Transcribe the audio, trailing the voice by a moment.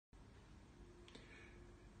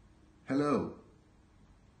Hello.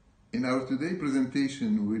 In our today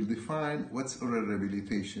presentation, we'll define what's oral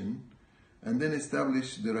rehabilitation and then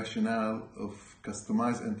establish the rationale of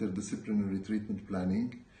customized interdisciplinary treatment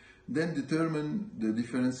planning, then determine the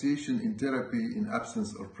differentiation in therapy in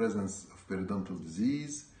absence or presence of periodontal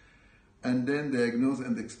disease, and then diagnose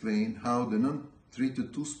and explain how the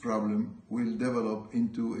non-treated tooth problem will develop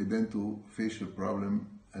into a dental-facial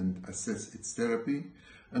problem and assess its therapy,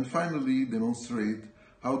 and finally demonstrate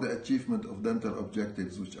how the achievement of dental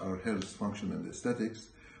objectives, which are health, function, and aesthetics,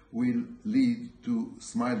 will lead to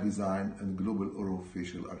smile design and global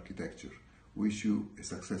orofacial architecture. Wish you a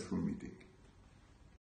successful meeting.